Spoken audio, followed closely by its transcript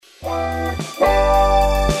Hey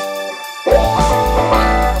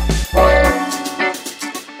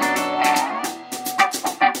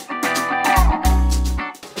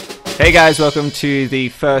guys, welcome to the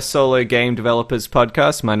first solo game developers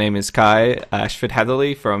podcast. My name is Kai Ashford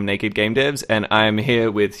Hatherley from Naked Game Devs, and I'm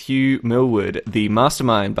here with Hugh Millwood, the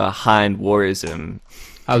mastermind behind Warism.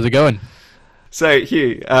 How's it going? So,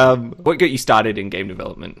 Hugh, what got you started in game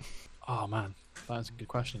development? Oh man, that's a good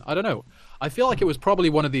question. I don't know. I feel like it was probably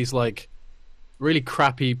one of these like really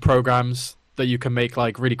crappy programs that you can make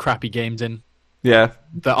like really crappy games in. Yeah.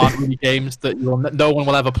 That aren't really games that no one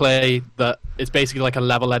will ever play. That it's basically like a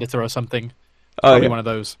level editor or something. Probably one of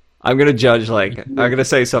those. I'm gonna judge I'm gonna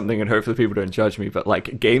say something and hopefully people don't judge me, but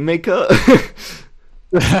like Game Maker.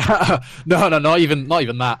 No, not even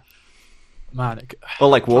that. Man. Or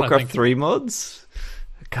like Warcraft 3 mods.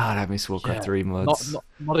 God, I miss Warcraft 3 mods.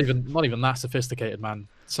 Not even that sophisticated, man.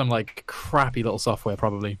 Some like crappy little software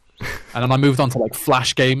probably. And then I moved on to like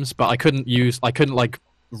Flash games, but I couldn't like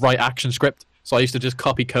write action script. So I used to just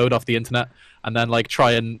copy code off the internet and then like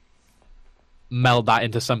try and meld that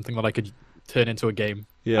into something that I could turn into a game.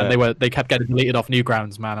 Yeah. And they kept getting deleted off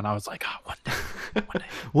Newgrounds, man. And I was like, one day.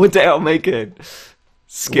 One day I'll make it.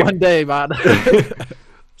 Skip. One day, man.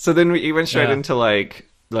 So then you went straight into like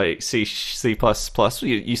C++.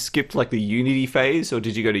 You skipped like the Unity phase, or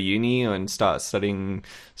did you go to uni and start studying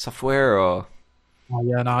software, or? Oh,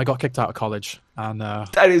 yeah, no, I got kicked out of college, and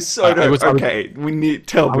that is so dope. Okay, we need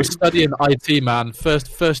tell me. I was studying IT, man.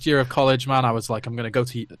 First year of college, man. I was like, I'm gonna go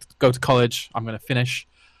to college. I'm gonna finish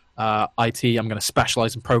IT. I'm gonna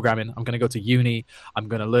specialize in programming. I'm gonna go to uni. I'm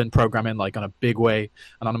gonna learn programming like on a big way,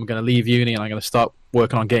 and then I'm gonna leave uni and I'm gonna start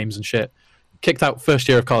working on games and shit. Kicked out first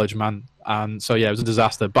year of college, man. And so yeah, it was a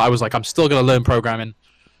disaster. But I was like, I'm still gonna learn programming.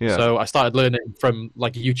 Yeah. So I started learning from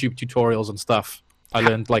like YouTube tutorials and stuff. I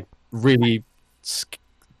learned like really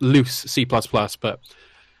loose C++, but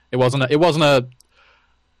it wasn't a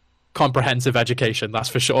comprehensive education, that's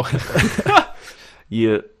for sure.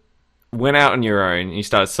 You went out on your own, you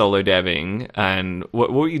started solo deving, and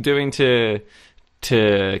what were you doing to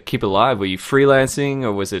keep alive? Were you freelancing,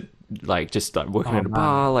 or was it like just like working at a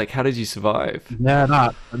bar? Like, how did you survive?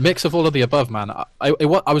 Yeah, a mix of all of the above, man. I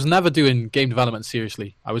was never doing game development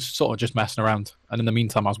seriously. I was sort of just messing around, and in the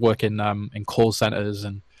meantime I was working in call centers,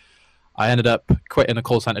 and I ended up quitting a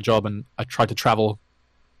call center job, and I tried to travel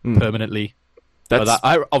permanently.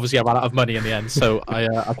 I obviously ran out of money in the end, so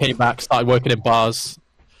I came back, started working in bars,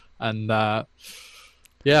 and then I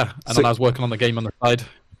was working on the game on the side.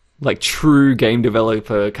 Like true game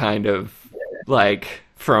developer kind of, like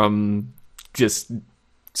from just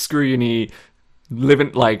screw uni,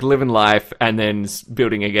 living life, and then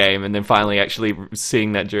building a game, and then finally actually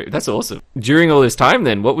seeing that. That's awesome. During all this time,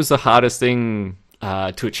 then, what was the hardest thing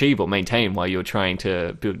to achieve or maintain while you're trying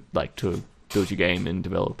to build your game and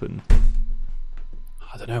develop? And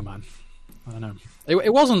I don't know, man. I don't know.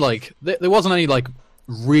 It wasn't like there wasn't any like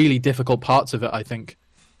really difficult parts of it, I think,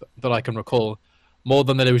 that I can recall. More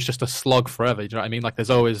than that, it was just a slog forever. Do you know what I mean? Like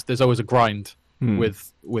there's always a grind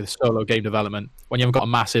with solo game development. When you haven't got a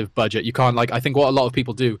massive budget, you can't I think what a lot of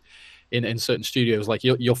people do in certain studios, like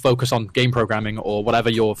you'll focus on game programming or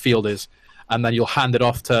whatever your field is, and then you'll hand it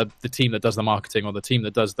off to the team that does the marketing or the team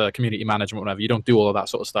that does the community management, whatever. You don't do all of that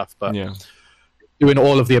sort of stuff, but doing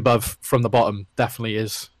all of the above from the bottom definitely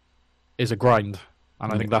is a grind.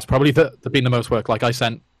 And I think that's probably been the most work. Like I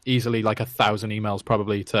sent easily like 1,000 emails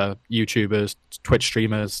probably to YouTubers, Twitch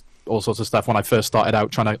streamers, all sorts of stuff when I first started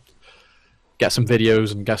out trying to get some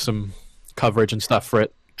videos and get some coverage and stuff for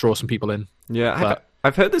it, draw some people in. Yeah,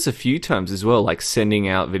 I've heard this a few times as well, like sending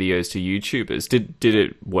out videos to YouTubers. Did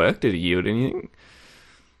it work? Did it yield anything?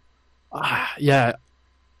 Yeah.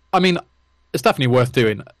 I mean, it's definitely worth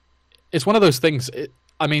doing. It's one of those things.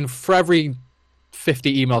 For every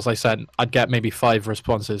 50 emails I sent, I'd get maybe 5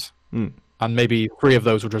 responses. And maybe 3 of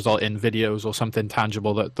those would result in videos or something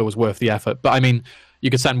tangible that was worth the effort. But I mean, you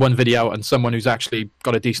could send one video out and someone who's actually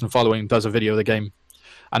got a decent following does a video of the game.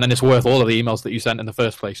 And then it's worth all of the emails that you sent in the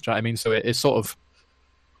first place. Do you know what I mean? So it's sort of...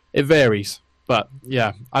 It varies, but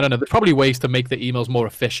yeah, I don't know. There's probably ways to make the emails more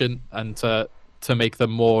efficient and to make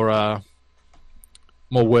them more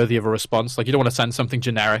worthy of a response. Like you don't want to send something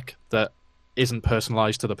generic that isn't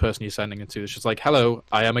personalized to the person you're sending it to. It's just like, hello,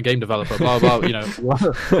 I am a game developer, blah, blah, you know. You want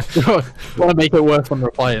to make it worth them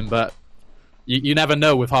replying, but you never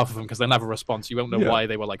know with half of them because they'll never respond. So you won't know why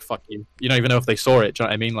they were like, fuck you. You don't even know if they saw it. Do you know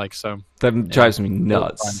what I mean? Like, so that drives me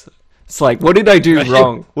nuts. It's like, what did I do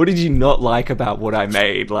wrong? What did you not like about what I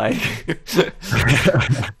made? Like,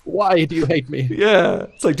 why do you hate me? Yeah.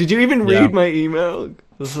 It's like, did you even read my email?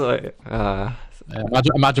 It's like,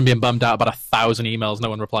 Imagine being bummed out about 1,000 emails no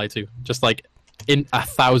one replied to, just like in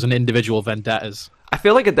 1,000 individual vendettas. I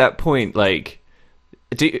feel like at that point, like,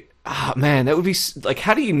 man, that would be like,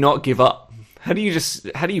 how do you not give up? How do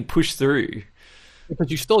you push through? Because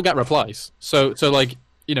you still get replies. So like,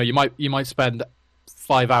 you might spend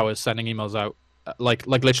 5 hours sending emails out, like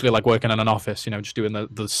literally like working in an office, just doing the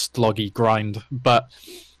sloggy grind. But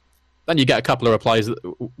then you get a couple of replies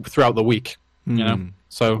throughout the week,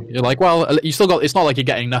 So you're like, well, you still got. It's not like you're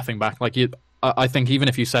getting nothing back. Like I think even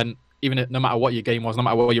if you sent, no matter what your game was, no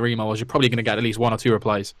matter what your email was, you're probably going to get at least 1 or 2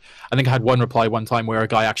 replies. I think I had one reply one time where a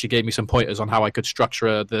guy actually gave me some pointers on how I could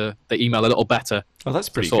structure the email a little better. Oh, that's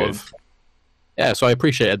pretty good. Yeah, so I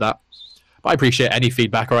appreciated that. But I appreciate any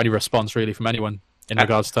feedback or any response really from anyone in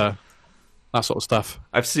regards to that sort of stuff.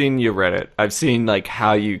 I've seen your Reddit. I've seen like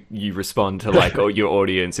how you respond to like your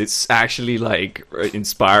audience. It's actually like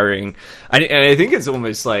inspiring, and I think it's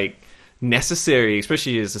almost like necessary,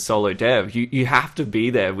 especially as a solo dev. You have to be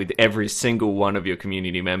there with every single one of your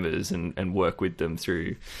community members and work with them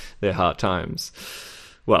through their hard times.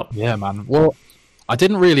 Well, yeah, man. Well, I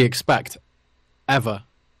didn't really expect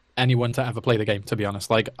anyone to ever play the game, to be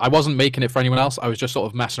honest. Like, I wasn't making it for anyone else. I was just sort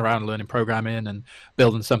of messing around, learning programming and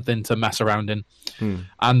building something to mess around in.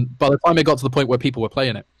 And by the time it got to the point where people were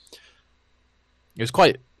playing it, it was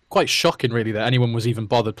quite shocking, really, that anyone was even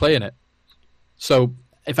bothered playing it. So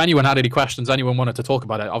if anyone had any questions, anyone wanted to talk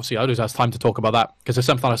about it, obviously Odus has time to talk about that, because it's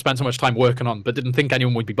something I spent so much time working on, but didn't think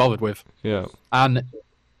anyone would be bothered with. Yeah. And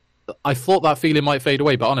I thought that feeling might fade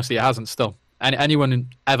away, but honestly, it hasn't still. And anyone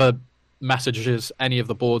ever messages any of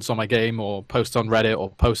the boards on my game, or posts on Reddit,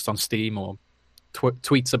 or posts on Steam, or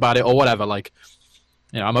tweets about it, or whatever, like,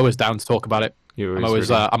 I'm always down to talk about it.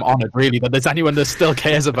 I'm honored, really, that there's anyone that still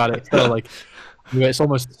cares about it. Still, like, it's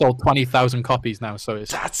almost sold 20,000 copies now, so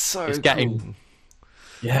it's getting cool.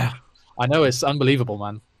 Yeah, I know, it's unbelievable,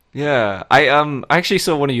 man. Yeah, I actually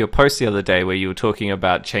saw one of your posts the other day where you were talking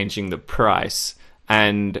about changing the price,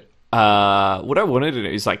 and what I wanted to do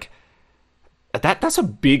is like that's a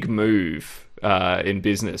big move in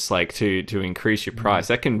business, like to increase your price.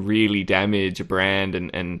 That can really damage a brand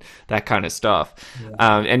and that kind of stuff.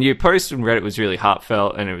 Yeah. And your post on Reddit was really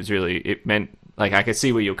heartfelt, and it meant, like, I could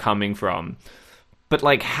see where you're coming from. But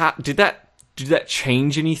like, how did that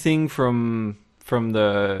change anything from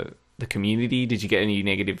the community? Did you get any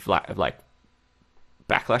negative like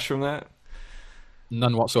backlash from that?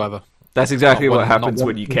 None whatsoever. That's exactly what happens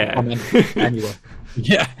when you can. Anyway,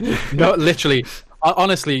 yeah, no, literally.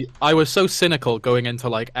 Honestly, I was so cynical going into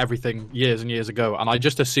like everything years and years ago, and I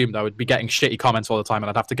just assumed I would be getting shitty comments all the time, and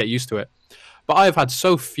I'd have to get used to it. But I have had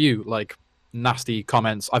so few like nasty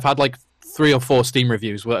comments. I've had like 3 or 4 Steam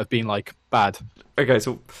reviews that have been like bad. Okay,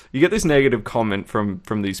 so you get this negative comment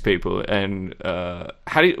from these people, and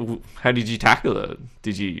how did you tackle it?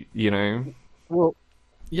 Did you Well,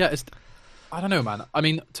 yeah, I don't know, man. I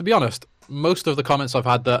mean, to be honest, most of the comments I've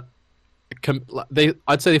had that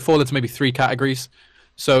I'd say they fall into maybe 3 categories.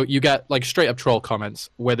 So you get like straight up troll comments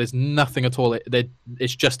where there's nothing at all.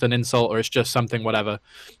 It's just an insult, or it's just something, whatever.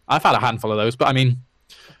 I've had a handful of those, but I mean,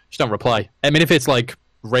 just don't reply. I mean, if it's like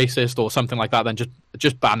racist or something like that, then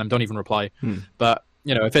just ban them. Don't even reply. But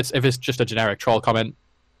if it's just a generic troll comment,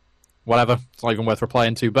 whatever, it's not even worth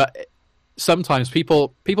replying to. But sometimes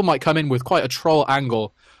people might come in with quite a troll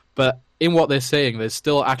angle, but in what they're saying, there's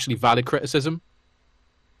still actually valid criticism,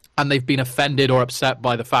 and they've been offended or upset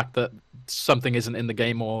by the fact that something isn't in the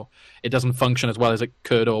game, or it doesn't function as well as it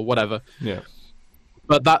could, or whatever. Yeah.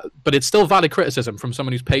 But it's still valid criticism from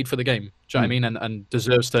someone who's paid for the game. Do you know what I mean? And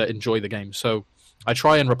deserves to enjoy the game. So I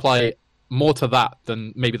try and reply more to that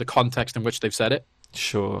than maybe the context in which they've said it.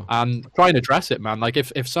 Sure. And try and address it, man. Like,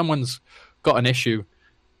 if someone's got an issue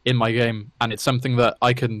in my game and it's something that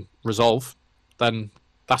I can resolve, then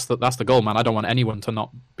that's the goal, man. I don't want anyone to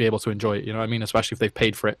not be able to enjoy it. You know what I mean? Especially if they've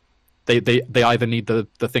paid for it. They either need the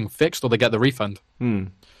thing fixed or they get the refund.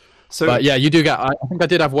 So, but yeah, you do get. I think I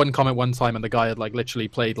did have one comment one time, and the guy had like literally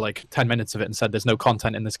played like 10 minutes of it and said, "There's no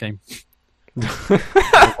content in this game."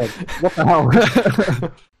 What the hell?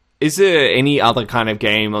 Is there any other kind of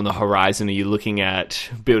game on the horizon? Are you looking at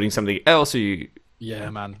building something else? Yeah,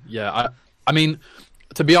 man. Yeah, I mean,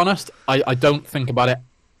 to be honest, I don't think about it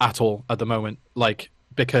at all at the moment. Like,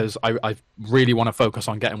 because I really want to focus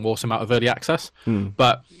on getting Warsome out of early access.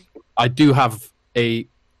 But I do have a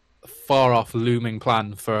far off looming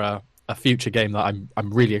plan for a future game that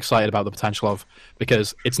I'm really excited about the potential of,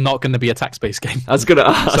 because it's not going to be a text-based game. I was going to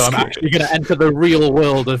ask. So I'm actually going to enter the real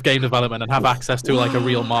world of game development and have access to like a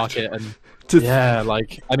real market. And to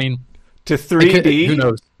 3D. Who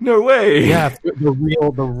knows? No way. Yeah, the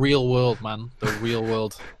real world, man. The real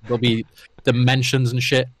world. There'll be dimensions and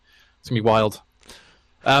shit. It's gonna be wild.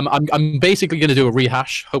 I'm basically gonna do a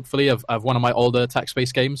rehash, hopefully, of one of my older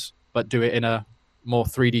text-based games, but do it in a more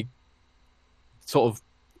 3D sort of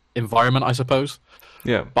environment, I suppose.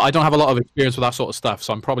 Yeah. But I don't have a lot of experience with that sort of stuff,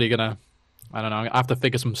 so I'm probably gonna, I don't know, I have to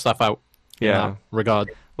figure some stuff out. In that regard.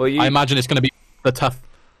 Well, I imagine it's gonna be the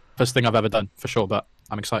toughest thing I've ever done for sure, but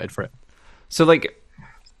I'm excited for it. So, like,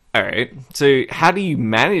 all right. So, how do you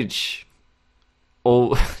manage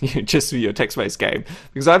all just your text-based game?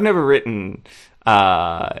 Because I've never written,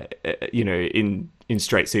 in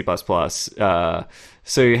straight C++.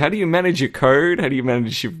 So, how do you manage your code? How do you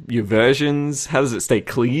manage your versions? How does it stay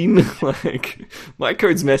clean? Like, my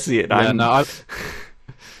code's messy, and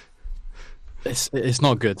it's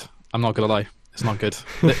not good. I'm not gonna lie. It's not good.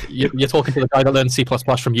 You're talking to the guy that learned C++ from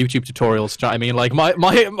YouTube tutorials. Do you know what I mean? Like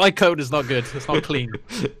my code is not good. It's not clean.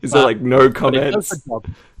 Is there like no comments?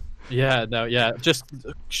 Yeah, no, yeah, just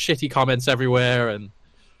shitty comments everywhere and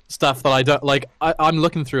stuff that I don't like. I'm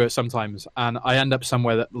looking through it sometimes, and I end up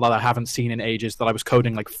somewhere that I haven't seen in ages. That I was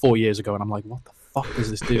coding like 4 years ago, and I'm like, what the fuck does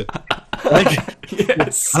this do?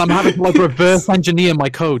 Yes. And I'm having to like reverse engineer my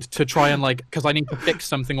code to try and like, because I need to fix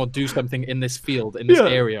something or do something in this field, in this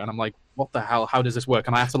area, and I'm like, what the hell? How does this work?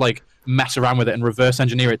 And I have to like mess around with it and reverse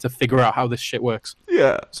engineer it to figure out how this shit works.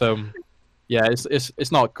 Yeah. So, yeah,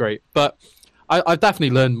 it's not great, but I've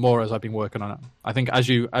definitely learned more as I've been working on it. I think as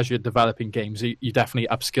you're developing games, you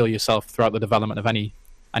definitely upskill yourself throughout the development of any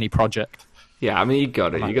project. Yeah, I mean, you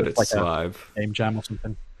got it. You got to like survive. Game jam or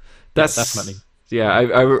something. That's definitely.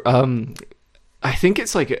 Yeah, I think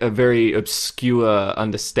it's like a very obscure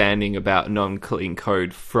understanding about non-clean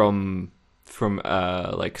code from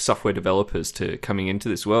like software developers to coming into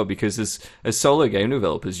this world, because as solo game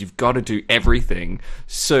developers, you've got to do everything.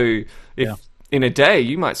 So if in a day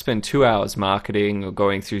you might spend 2 hours marketing or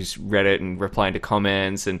going through Reddit and replying to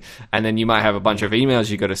comments, and then you might have a bunch of emails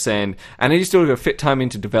you got to send, and then you still got to fit time in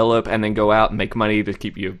to develop and then go out and make money to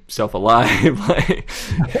keep yourself alive.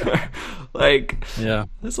 like yeah,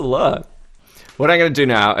 that's a lot. What I'm going to do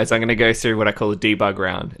now is I'm going to go through what I call a debug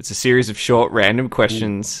round. It's a series of short, random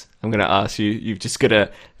questions I'm going to ask you. You've just got to...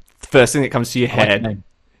 The first thing that comes to your head.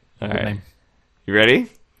 All right. You ready?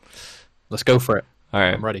 Let's go for it. All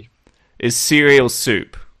right. I'm ready. Is cereal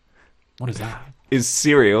soup? What is that? Is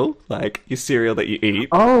cereal, like your cereal that you eat...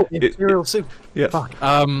 Oh, it's cereal soup. Yeah. Fuck.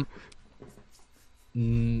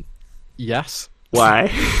 Yes. Why?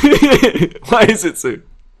 Why is it soup?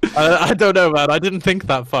 I don't know, man. I didn't think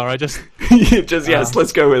that far. I just... yes,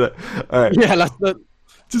 let's go with it. All right. Yeah, let's...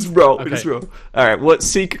 Just roll. Okay. Just roll. All right. What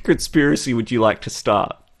secret conspiracy would you like to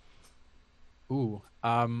start? Ooh.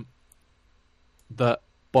 That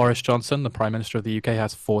Boris Johnson, the Prime Minister of the UK,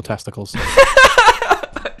 has 4 testicles. I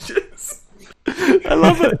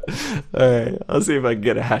love it. All right. I'll see if I can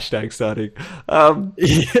get a hashtag starting.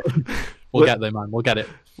 We'll get there, man. We'll get it.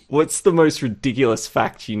 What's the most ridiculous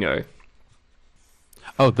fact you know?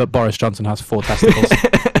 Oh, that Boris Johnson has 4 testicles.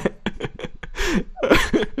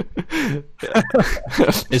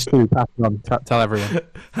 It's true. Pass it on. Tell everyone.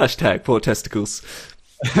 Hashtag 4 testicles.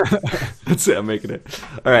 That's it. I'm making it.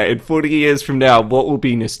 All right. In 40 years from now, what will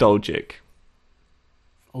be nostalgic?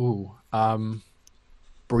 Ooh.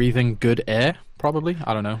 Breathing good air, probably.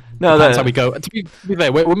 I don't know. No, that's how we go. To be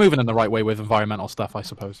fair, we're moving in the right way with environmental stuff, I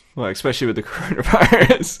suppose. Well, especially with the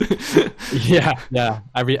coronavirus. Yeah.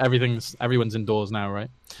 Everyone's indoors now, right?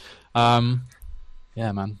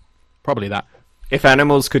 Yeah, man. Probably that. If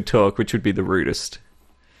animals could talk, which would be the rudest?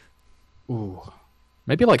 Ooh.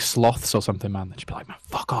 Maybe like sloths or something, man. They'd just be like, man,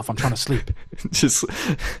 fuck off, I'm trying to sleep. Just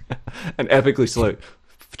an epically slow,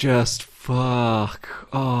 just fuck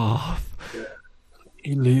off.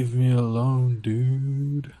 You leave me alone,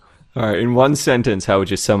 dude. All right, in one sentence, how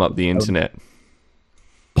would you sum up the internet?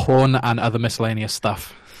 Porn and other miscellaneous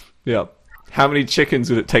stuff. Yeah. How many chickens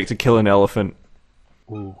would it take to kill an elephant?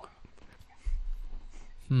 Ooh.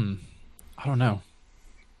 I don't know.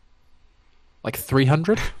 Like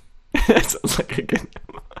 300? That sounds like a good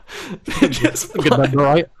number. Just a good number,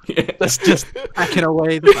 right? Yeah. That's just hacking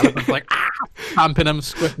away. The elephant's like, stamping them,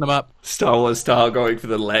 squiffing them up. Star Wars style, going for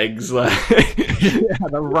the legs. Like. Yeah,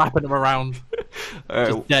 they're wrapping them around.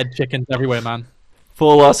 Just dead chickens everywhere, man.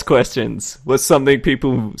 4 last questions. What's something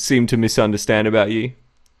people seem to misunderstand about you?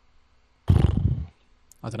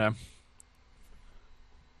 I don't know.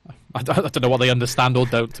 I don't know what they understand or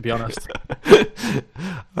don't, to be honest.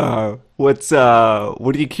 What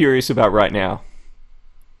are you curious about right now?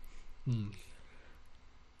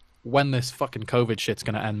 When this fucking COVID shit's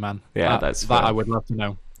gonna end, man. Yeah, that's fair. that I would love to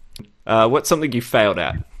know. What's something you failed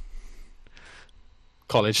at?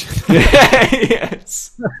 College.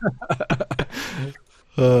 Yes.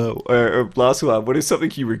 Last one. What is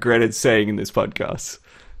something you regretted saying in this podcast?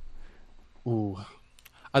 Ooh,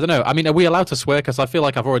 I don't know. I mean, are we allowed to swear? Because I feel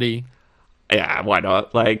like I've already Yeah, why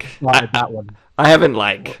not? Like, started that one. I haven't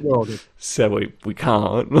like We're all good. said we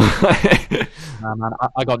can't. Nah, man,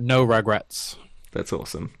 I got no regrets. That's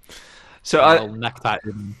awesome. So Little necktie.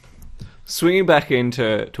 swinging back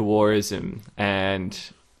into Warism and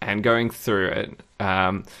going through it,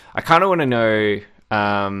 I kind of want to know,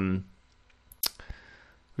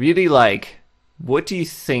 really, like, what do you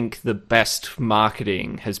think the best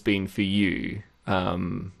marketing has been for you?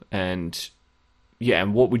 And yeah,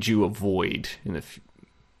 and what would you avoid in the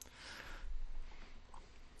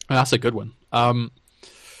That's a good one.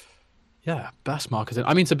 Yeah, best marketing.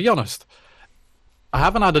 I mean, to be honest, I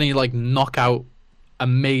haven't had any like knockout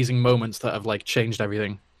amazing moments that have like changed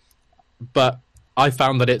everything. But I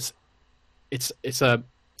found that it's a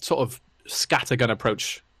sort of scattergun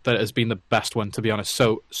approach that has been the best one, to be honest.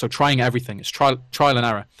 So trying everything, it's trial and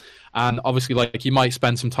error. And obviously, like, you might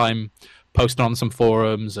spend some time posting on some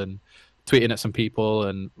forums and tweeting at some people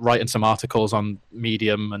and writing some articles on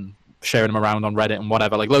Medium and sharing them around on Reddit and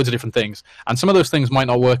whatever, like loads of different things. And some of those things might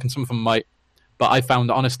not work and some of them might. But I found,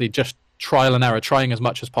 honestly, just trial and error, trying as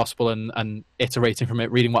much as possible and iterating from it,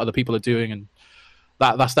 reading what other people are doing. And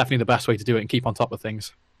that's definitely the best way to do it and keep on top of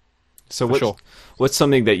things. So what's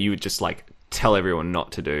something that you would just like tell everyone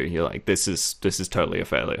not to do? You're like, this is totally a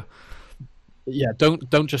failure. Yeah,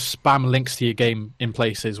 don't just spam links to your game in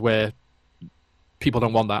places where people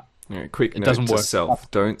don't want that. Yeah, quick note doesn't to work. self: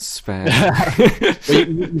 don't spam.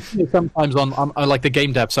 You see it sometimes on like the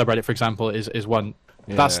game dev subreddit, for example, is one.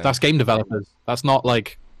 Yeah. That's game developers. That's not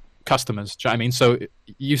like customers. Do you know what I mean? So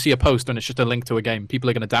you see a post and it's just a link to a game. People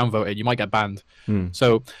are going to downvote it. You might get banned.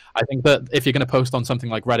 So I think that if you're going to post on something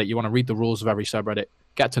like Reddit, you want to read the rules of every subreddit,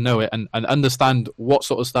 get to know it, and understand what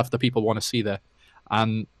sort of stuff the people want to see there,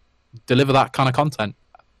 and deliver that kind of content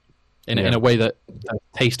in a way that's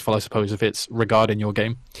tasteful, I suppose, if it's regarding your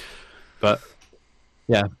game. But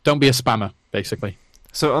yeah, don't be a spammer, basically.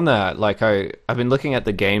 So on that, like I've been looking at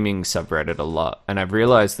the gaming subreddit a lot, and I've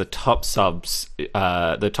realized the top subs,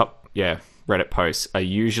 Reddit posts are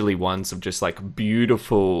usually ones of just like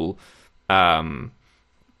beautiful,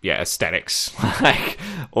 aesthetics, like,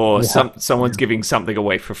 or someone's giving something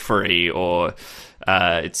away for free, or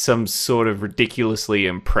it's some sort of ridiculously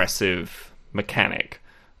impressive mechanic.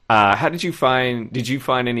 How did you find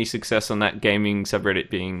any success on that gaming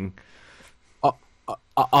subreddit being?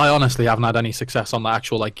 I honestly haven't had any success on the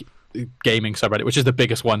actual like gaming subreddit, which is the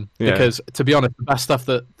biggest one. Yeah. Because to be honest, the best stuff,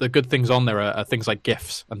 the good things on there are things like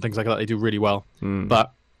GIFs and things like that. They do really well,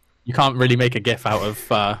 but you can't really make a GIF out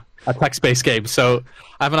of a text-based game. So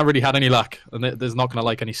I haven't really had any luck, and there's not going to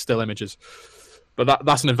like any still images. But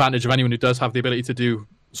that's an advantage of anyone who does have the ability to do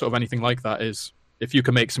sort of anything like that, is if you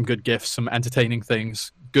can make some good GIFs, some entertaining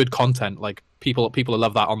things, good content, like people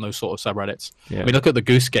love that on those sort of subreddits. Yeah. I mean, look at the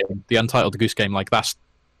Goose Game, the Untitled Goose Game, like that's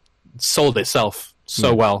sold itself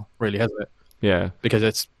so well, really, hasn't it? Yeah. Because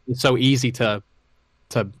it's so easy to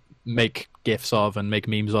make GIFs of and make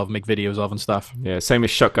memes of, make videos of and stuff. Yeah, same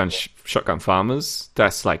as Shotgun Farmers.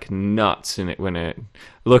 That's like nuts in it when it...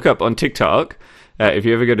 Look up on TikTok. If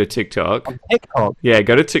you ever go to TikTok... On TikTok? Yeah,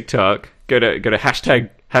 go to TikTok. Go to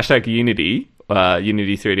hashtag Unity,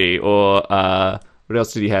 Unity 3D, or what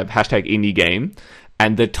else did he have? Hashtag Indie Game.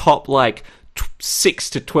 And the top like 6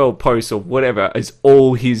 to 12 posts or whatever is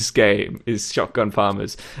all his game, is Shotgun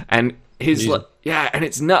Farmers. And his... and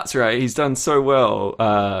it's nuts, right? He's done so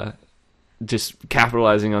well just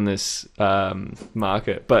capitalizing on this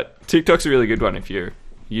market. But TikTok's a really good one if you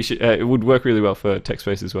should. It would work really well for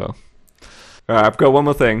text-based as well. All right, I've got one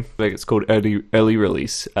more thing. I think it's called early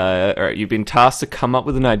release. All right, you've been tasked to come up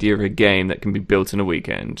with an idea of a game that can be built in a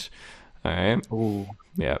weekend. All right. Ooh.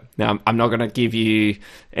 Yeah. Now, I'm not going to give you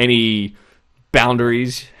any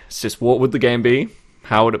boundaries. It's just, what would the game be?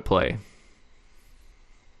 How would it play?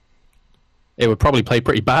 It would probably play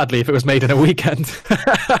pretty badly if it was made in a weekend.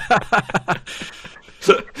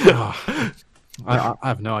 I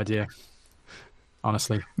have no idea,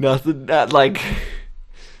 honestly. Nothing that like...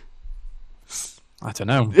 I don't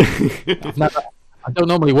know. I don't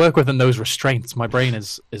normally work within those restraints. My brain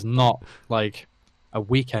is not like a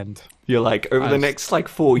weekend. You're like, over the next like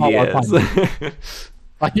 4 years.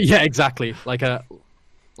 Like, yeah, exactly.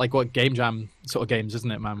 Like what Game Jam sort of games,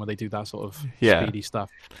 isn't it, man? Where they do that sort of speedy stuff.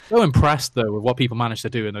 So impressed though with what people managed to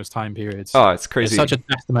do in those time periods. Oh, it's crazy! It's such a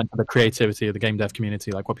testament to the creativity of the game dev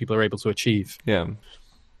community, like what people are able to achieve. Yeah.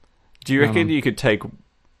 Do you reckon you could take?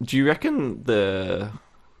 Do you reckon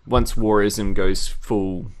once Warism goes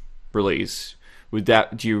full release,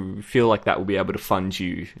 do you feel like that will be able to fund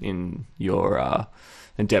you in your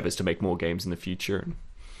endeavors to make more games in the future.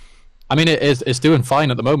 I mean, it's doing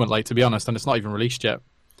fine at the moment, like, to be honest, and it's not even released yet.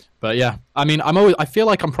 But yeah, I mean, I feel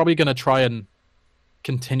like I'm probably going to try and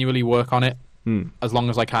continually work on it as long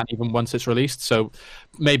as I can, even once it's released. So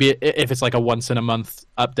maybe if it's like a once in a month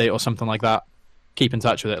update or something like that, keep in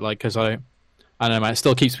touch with it, like, because I don't know, man, it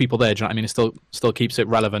still keeps people there. Do you know what I mean? It still keeps it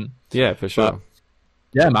relevant. Yeah, for sure. But,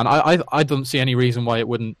 yeah, man, I don't see any reason why it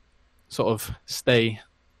wouldn't sort of stay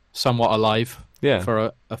somewhat alive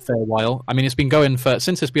for a fair while. I mean, it's been going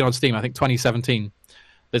since it's been on Steam, I think 2017.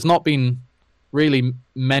 There's not been really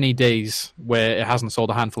many days where it hasn't sold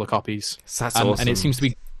a handful of copies. That's awesome. And it seems to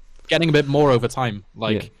be getting a bit more over time.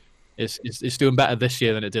 Like, it's doing better this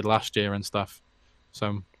year than it did last year and stuff.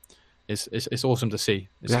 So it's awesome to see.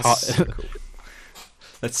 That's so cool.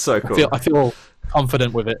 That's so cool. I feel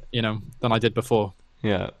confident with it, than I did before.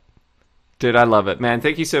 Yeah. Dude, I love it. Man,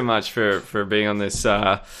 thank you so much for being on this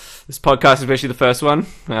this podcast, especially the first one.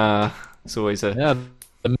 It's always a... Yeah.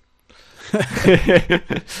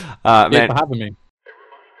 Man. For having me.